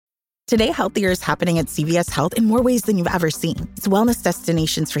Today, healthier is happening at CVS Health in more ways than you've ever seen. It's wellness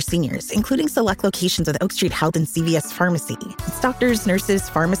destinations for seniors, including select locations with Oak Street Health and CVS Pharmacy. It's doctors, nurses,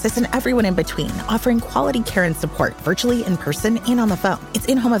 pharmacists, and everyone in between, offering quality care and support virtually, in person, and on the phone. It's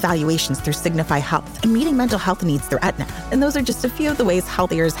in-home evaluations through Signify Health and meeting mental health needs through Aetna. And those are just a few of the ways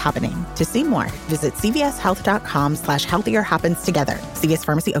healthier is happening. To see more, visit cvshealth.com/healthier happens together. CVS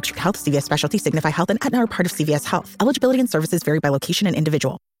Pharmacy, Oak Street Health, CVS Specialty, Signify Health, and Aetna are part of CVS Health. Eligibility and services vary by location and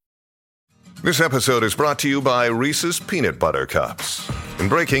individual. This episode is brought to you by Reese's Peanut Butter Cups. In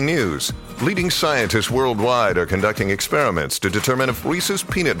breaking news, leading scientists worldwide are conducting experiments to determine if Reese's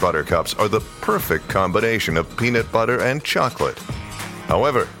Peanut Butter Cups are the perfect combination of peanut butter and chocolate.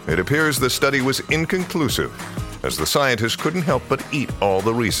 However, it appears the study was inconclusive, as the scientists couldn't help but eat all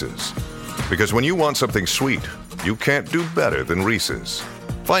the Reese's. Because when you want something sweet, you can't do better than Reese's.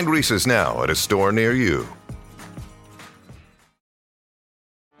 Find Reese's now at a store near you.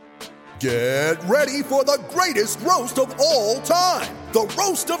 Get ready for the greatest roast of all time, the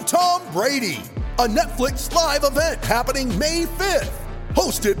Roast of Tom Brady, a Netflix live event happening May 5th.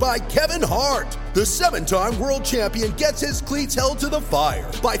 Hosted by Kevin Hart, the 7-time world champion gets his cleats held to the fire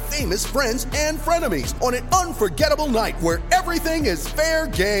by famous friends and frenemies on an unforgettable night where everything is fair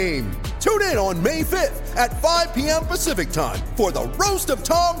game. Tune in on May 5th at 5 p.m. Pacific time for the Roast of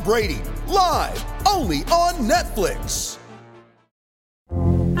Tom Brady, live only on Netflix.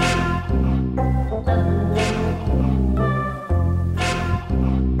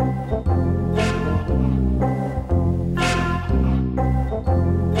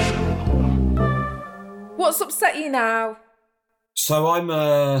 What's upset you now? So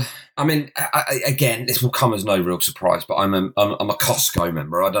again, this will come as no real surprise, but I'm a Costco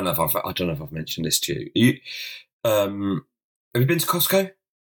member. I don't know if I've mentioned this to you. Have you been to Costco?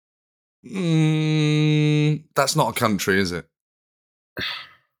 That's not a country, is it?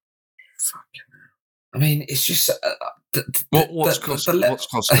 I mean, it's just what's Costco?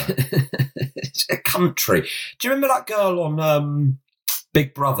 It's a country. Do you remember that girl on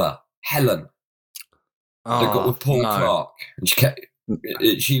Big Brother, Helen? They got with Paul Clark, and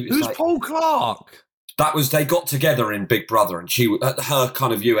she was Who's like, Paul Clark? They got together in Big Brother, and her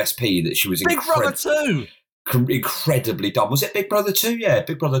kind of USP that she was Big Brother 2, incredibly dumb. Was it Big Brother 2? Yeah,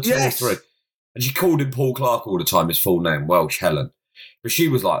 Big Brother 2 or 3. And she called him Paul Clark all the time, his full name, Welsh Helen. But she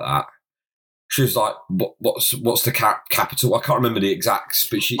was like that. She was like, "What's the capital?" I can't remember the exacts,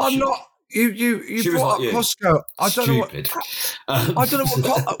 but she. I'm not. You brought up Costco. I don't Stupid. know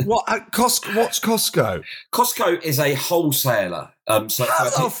what what's Costco? Costco is a wholesaler. How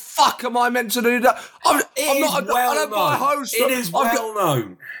the fuck am I meant to do that? I don't buy wholesale. It is well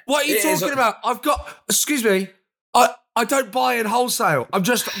known. What are you talking about? Excuse me. I don't buy in wholesale. I'm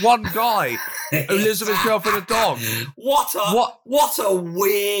just one guy who lives with his girlfriend and dog. What a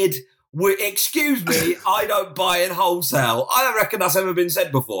weird. Excuse me, I don't buy in wholesale. I don't reckon that's ever been said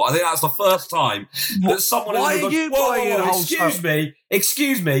before. I think that's the first time that someone Why has are you buying in wholesale?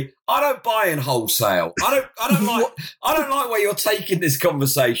 Excuse me, I don't buy in wholesale. I don't like where you're taking this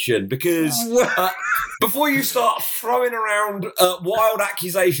conversation, because before you start throwing around wild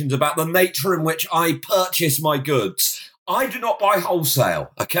accusations about the nature in which I purchase my goods, I do not buy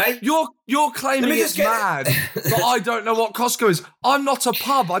wholesale, okay? You're claiming it's mad that I don't know what Costco is. I'm not a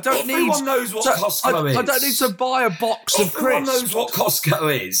pub. Everyone knows what Costco is. I don't need to buy a box of crisps. Everyone knows what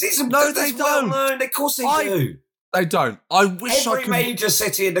Costco is. They don't. Known. Of course they do. They don't. I wish Every major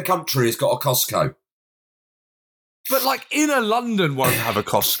city in the country has got a Costco. But like inner London won't have a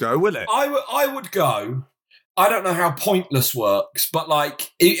Costco, will it? I would go. I don't know how pointless works, but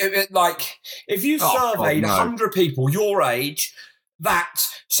if you surveyed 100 people your age,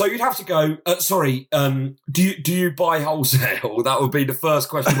 so you'd have to go. Do you buy wholesale? That would be the first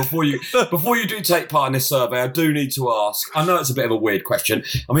question before you do take part in this survey. I do need to ask. I know it's a bit of a weird question.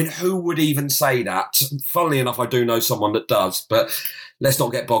 I mean, who would even say that? Funnily enough, I do know someone that does, but let's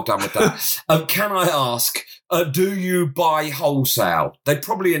not get bogged down with that. Can I ask? Do you buy wholesale? They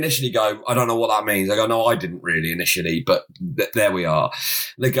probably initially go, I don't know what that means. They go, no, I didn't really initially, but there we are.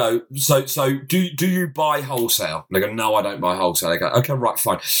 They go, so do you buy wholesale? They go, no, I don't buy wholesale. They go, okay, right,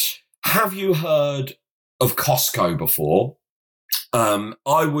 fine. Have you heard of Costco before?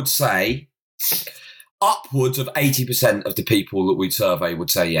 I would say upwards of 80% of the people that we survey would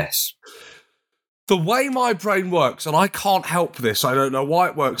say yes. The way my brain works, and I can't help this, I don't know why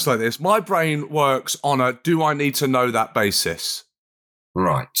it works like this, my brain works on a do I need to know that basis.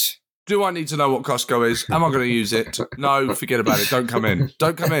 Right. Do I need to know what Costco is? Am I going to use it? No, forget about it. Don't come in.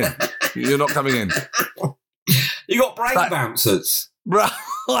 Don't come in. You're not coming in. You got brain bouncers. Right.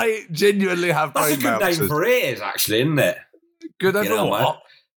 I genuinely have brain bouncers. That's a good name for ears, actually, isn't it? Good name for what?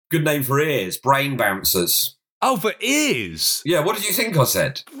 good name for ears, brain bouncers. Oh, for ears? Yeah, what did you think I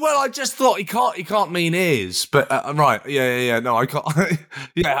said? Well, I just thought he can't mean ears, but right, yeah. No, I can't.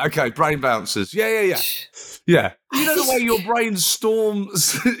 Yeah, okay, brain bouncers. Yeah. Yeah, you know the way your brain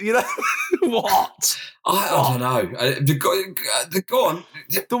storms. You know what? I don't know. Go on.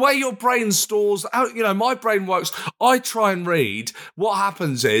 The way your brain stores out. You know, my brain works. I try and read. What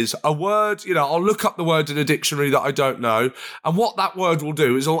happens is a word. You know, I'll look up the word in a dictionary that I don't know, and what that word will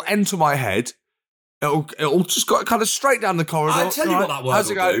do is it'll enter my head. It'll just go kind of straight down the corridor. I'll tell you what that word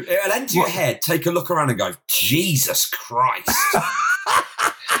will do. It'll enter your head, take a look around and go, Jesus Christ.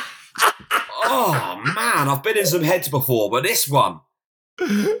 Oh, man, I've been in some heads before, but this one.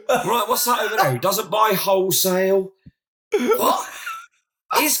 Right, what's that over there? Who doesn't buy wholesale? What?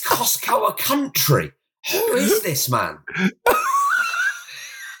 Is Costco a country? Who is this man?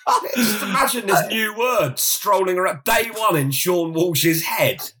 Just imagine this new word strolling around day one in Sean Walsh's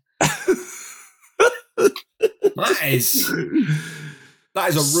head. That is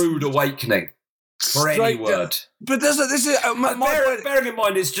a rude awakening for any word. But this is bearing in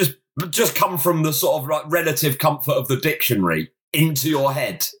mind, it's just come from the sort of like relative comfort of the dictionary into your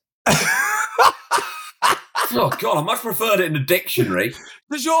head. Oh God, I much preferred it in the dictionary.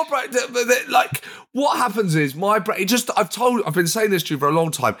 Does your brain like what happens is my brain? I've been saying this to you for a long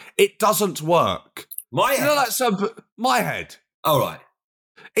time. It doesn't work. My head. You know, my head. All right.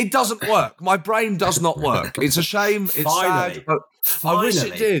 It doesn't work. My brain does not work. It's a shame. It's sad. But I wish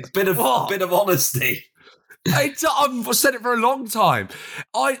it did. Bit of honesty. I've said it for a long time.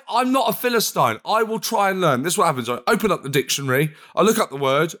 I'm not a Philistine. I will try and learn. This is what happens. I open up the dictionary. I look up the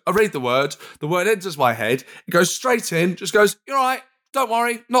word. I read the word. The word enters my head. It goes straight in. Just goes, you're right. Don't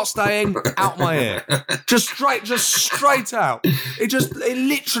worry. Not staying. Out my ear. Just straight out. It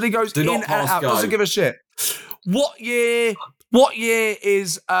literally goes in and out. Doesn't give a shit. What year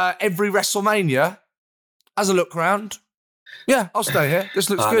is every WrestleMania? As a look round. Yeah, I'll stay here.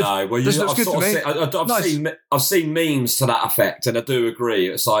 This looks good. I know. Well, this looks good to me. I've seen memes to that effect, and I do agree.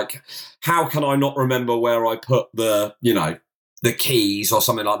 It's like, how can I not remember where I put the keys or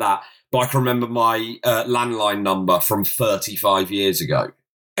something like that? But I can remember my landline number from 35 years ago.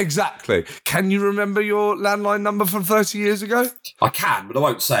 Exactly. Can you remember your landline number from 30 years ago? I can, but I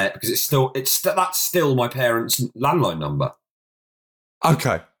won't say it because that's still my parents' landline number.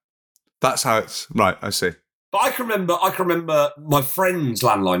 Okay, that's how it's right. I see. But I can remember my friend's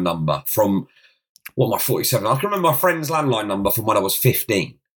landline number from my 47. I can remember my friend's landline number from when I was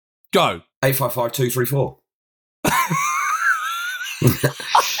 15. Go 855-234.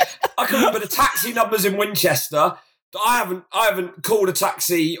 I can remember the taxi numbers in Winchester. I haven't called a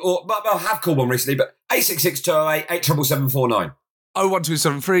taxi, but I have called one recently. But 866-208 87749.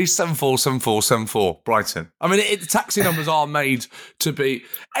 01273 747474 Brighton. I mean, the taxi numbers are made to be.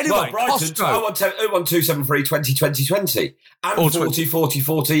 Anyway, well, Brighton, 01273 2020 and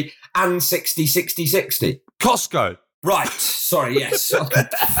 40 and 60. Costco. Right. Sorry. Yes.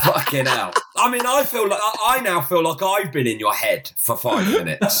 Fucking hell. I mean, I now feel like I've been in your head for 5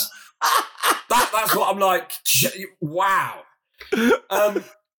 minutes. That's what I'm like. Wow.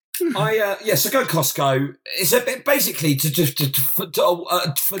 So go Costco. It's a bit basically for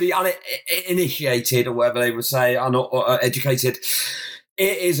the uninitiated or whatever they would say, uneducated.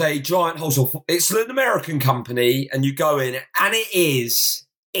 It is a giant wholesale. It's an American company, and you go in, and it is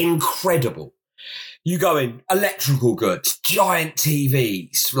incredible. You go in, electrical goods, giant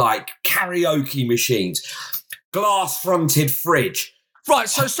TVs, like karaoke machines, glass-fronted fridge. Right,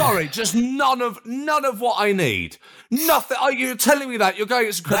 so sorry, just none of what I need. Nothing. You're telling me that you're going.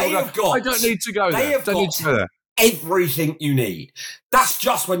 It's incredible. I don't need to go there. Don't need to go there. Everything you need. That's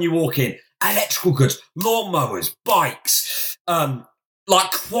just when you walk in. Electrical goods, lawnmowers, bikes,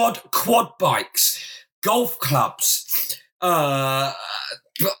 like quad bikes, golf clubs,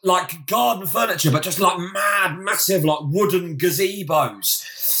 like garden furniture, but just like massive, like wooden gazebos.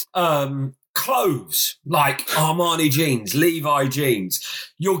 Clothes like Armani jeans, Levi jeans.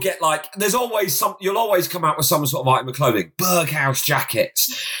 You'll get you'll always come out with some sort of item of clothing. Berghaus jackets.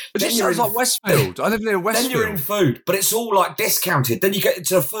 It just sounds like Westfield. I live near Westfield. Then you're in food, but it's all like discounted. Then you get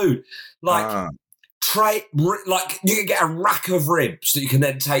into the food. Tray, like you can get a rack of ribs that you can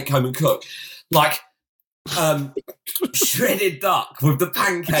then take home and cook. Like shredded duck with the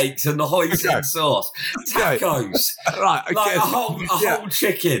pancakes and the hoisin sauce, tacos, right? Like a whole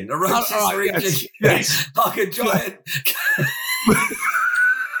chicken, a rotisserie chicken, like a giant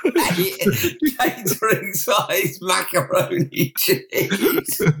catering size macaroni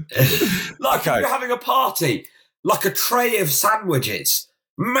cheese. Like if you're having a party, like a tray of sandwiches,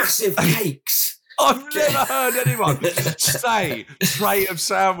 massive cakes. I've never heard anyone say tray of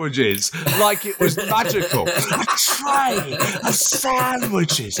sandwiches like it was magical. A tray of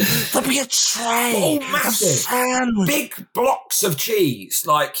sandwiches. There'll be a tray of sandwiches. Big blocks of cheese,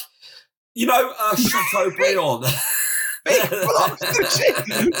 like, Chateaubriand. Big blocks of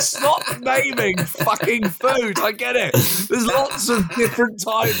cheese. Stop naming fucking food. I get it. There's lots of different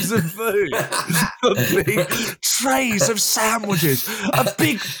types of food. Big trays of sandwiches. A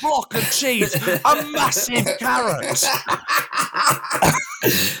big block of cheese. A massive carrot.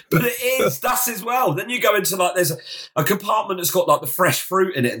 But that's as well. Then you go into like there's a compartment that's got like the fresh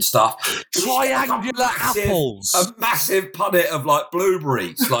fruit in it and stuff. Triangular apples. A massive punnet of like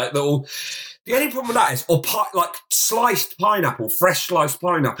blueberries, like little. The only problem with that is, like sliced pineapple, fresh sliced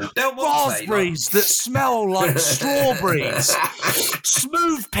pineapple. Raspberries that smell like strawberries.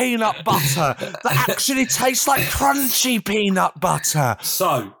 Smooth peanut butter that actually tastes like crunchy peanut butter.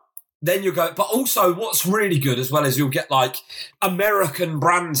 So then you go, but also what's really good as well is you'll get like American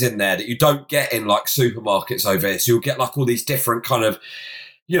brands in there that you don't get in like supermarkets over here. So you'll get like all these different kind of,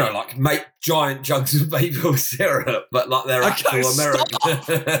 like make giant jugs of maple syrup, but like they're actual American.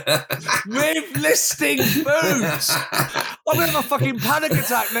 With listing foods. I'm going to have a fucking panic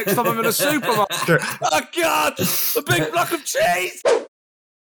attack next time I'm in a supermarket. Oh, God! A big block of cheese!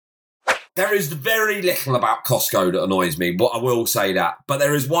 There is very little about Costco that annoys me, but I will say that. But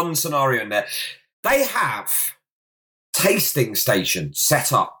there is one scenario in there. They have tasting stations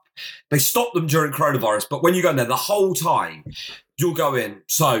set up. They stopped them during coronavirus, but when you go in there, the whole time, you'll go in.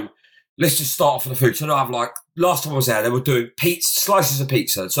 So let's just start off with the food. So they'll have like, last time I was there, they were doing slices of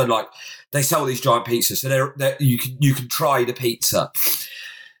pizza. So like, they sell these giant pizzas. So you can try the pizza.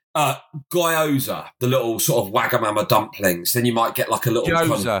 Gyoza, the little sort of Wagamama dumplings. Then you might get like a little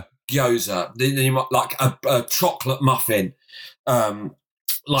gyoza. Then you might like a chocolate muffin.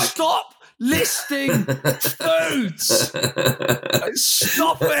 Stop listing foods.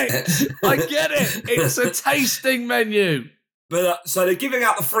 Stop it. I get it. It's a tasting menu. But so they're giving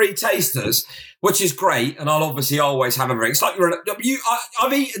out the free tasters, which is great, and I'll obviously always have a drink. It's like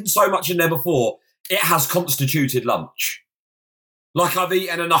I've eaten so much in there before, it has constituted lunch. Like I've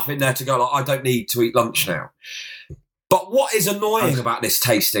eaten enough in there to go, like, I don't need to eat lunch now. But what is annoying about this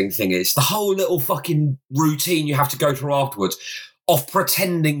tasting thing is the whole little fucking routine you have to go through afterwards of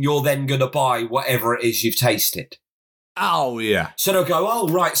pretending you're then going to buy whatever it is you've tasted. Oh, yeah. So they'll go, oh,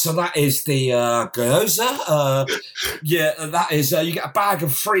 right, so that is the gyoza. That is, you get a bag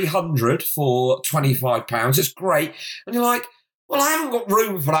of 300 for £25. It's great. And you're like, well, I haven't got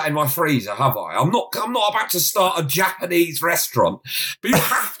room for that in my freezer, have I? I'm not about to start a Japanese restaurant. But you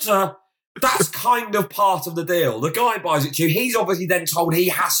have to, that's kind of part of the deal. The guy buys it to you. He's obviously then told he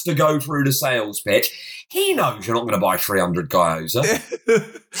has to go through the sales pitch. He knows you're not going to buy 300 gyoza.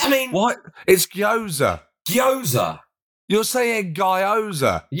 I mean... What? It's gyoza. Gyoza. You're saying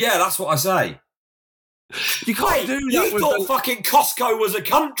gyoza? Yeah, that's what I say. You can't do that. You thought fucking Costco was a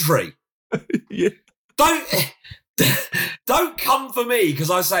country. Yeah. Don't come for me because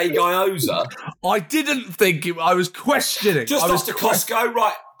I say gyoza. I didn't think it. I was questioning. Just off to Costco,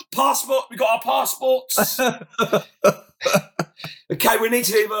 right? Passport. We got our passports. Okay, we need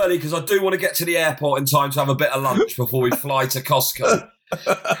to leave early because I do want to get to the airport in time to have a bit of lunch before we fly to Costco.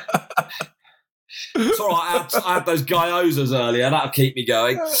 It's all right. I had those gyozas earlier. That'll keep me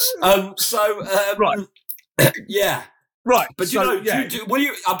going. Right. Yeah. Right. But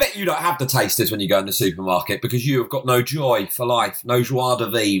I bet you don't have the tasters when you go in the supermarket because you have got no joy for life, no joie de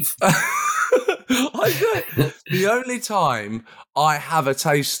vivre. The only time I have a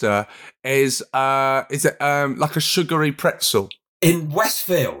taster is like a sugary pretzel in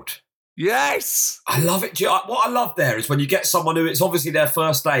Westfield. Yes, I love it. What I love there is when you get someone who it's obviously their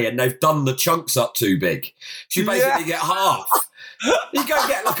first day and they've done the chunks up too big. So you basically get half. You go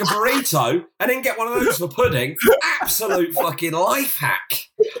get like a burrito and then get one of those for pudding. Absolute fucking life hack.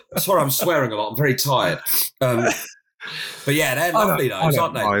 Sorry, I'm swearing a lot. I'm very tired. But yeah, they're lovely those,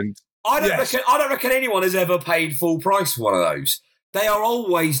 aren't they? I don't reckon anyone has ever paid full price for one of those. They are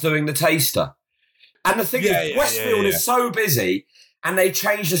always doing the taster. And the thing is, Westfield is so busy and they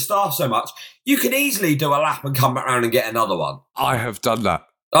change the staff so much, you can easily do a lap and come back around and get another one. I have done that.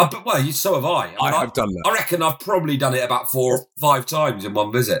 So have I. I have done that. I reckon I've probably done it about 4 or 5 times in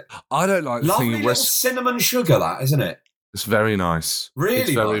one visit. I don't like lovely little cinnamon sugar, that, isn't it? It's very nice. Really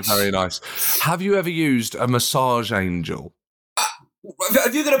it's very, very nice. Have you ever used a massage angel?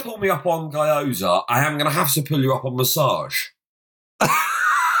 If you're going to pull me up on gyoza, I am going to have to pull you up on massage.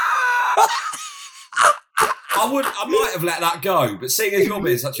 I might have let that go, but seeing as you're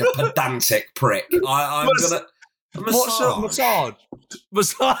being such a pedantic prick, I'm going to... What's a massage?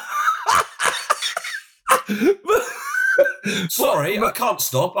 Sorry, I can't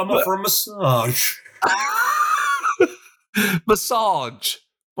stop. I'm off for a massage. Massage.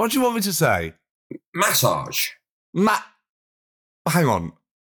 What do you want me to say? Massage. Hang on.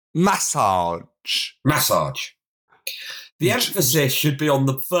 Massage. Massage. The emphasis should be on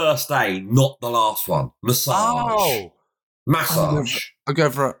the first A, not the last one. Massage. Oh. Massage. I'll go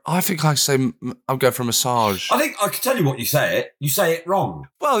for I'll go for a massage. I think I can tell you what you say it. You say it wrong.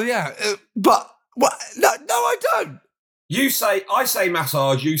 Well, yeah, but no, I don't. I say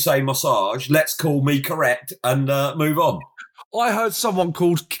massage, you say massage. Let's call me correct and move on. I heard someone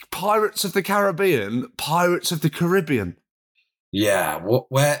called Pirates of the Caribbean, Pirates of the Caribbean. Yeah,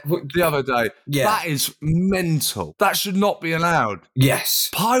 where the other day. Yeah. That is mental. That should not be allowed. Yes.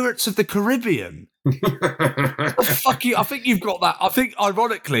 Pirates of the Caribbean. Fuck you. I think you've got that. I think,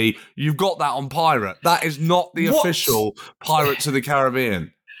 ironically, you've got that on Pirate. That is not the official Pirates of the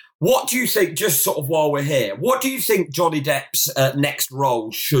Caribbean. What do you think, just sort of while we're here, what do you think Johnny Depp's next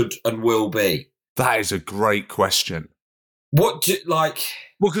role should and will be? That is a great question. What do you, like...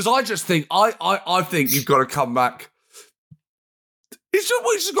 Well, because I just think, I think you've got to come back... He's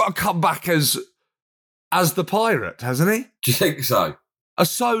just got to come back as the pirate, hasn't he? Do you think so? A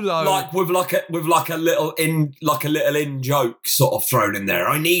solo, like with a little in joke sort of thrown in there.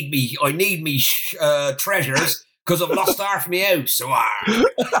 I need me treasures because I've lost half my house. So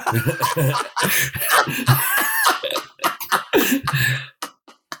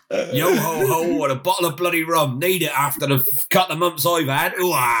yo ho ho and a bottle of bloody rum. Need it after the couple of months I've had.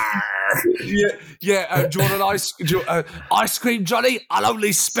 Yeah. Do you want an ice cream, Johnny? I'll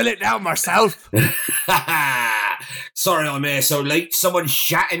only spill it down myself. Sorry I'm here so late. Someone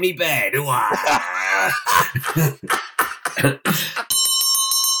shat in me bed.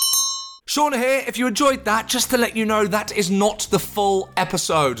 Shauna here. If you enjoyed that, just to let you know, that is not the full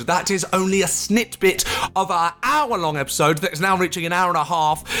episode. That is only a snippet of our hour-long episode that is now reaching an hour and a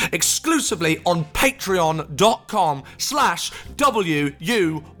half, exclusively on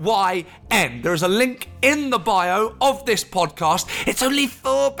patreon.com/WUYN. There is a link in the bio of this podcast. It's only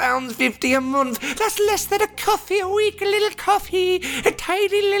 £4.50 a month. That's less than a coffee a week. A little coffee, a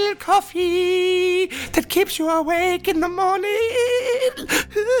tiny little coffee that keeps you awake in the morning.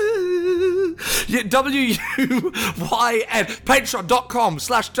 Yeah, WUYN.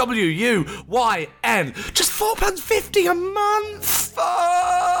 Patreon.com/WUYN. Just £4.50 a month.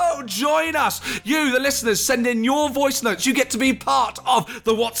 Oh, join us. You, the listeners, send in your voice notes. You get to be part of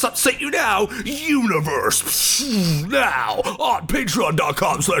the What's Upset You Now universe now on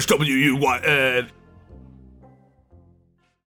Patreon.com/WUYN.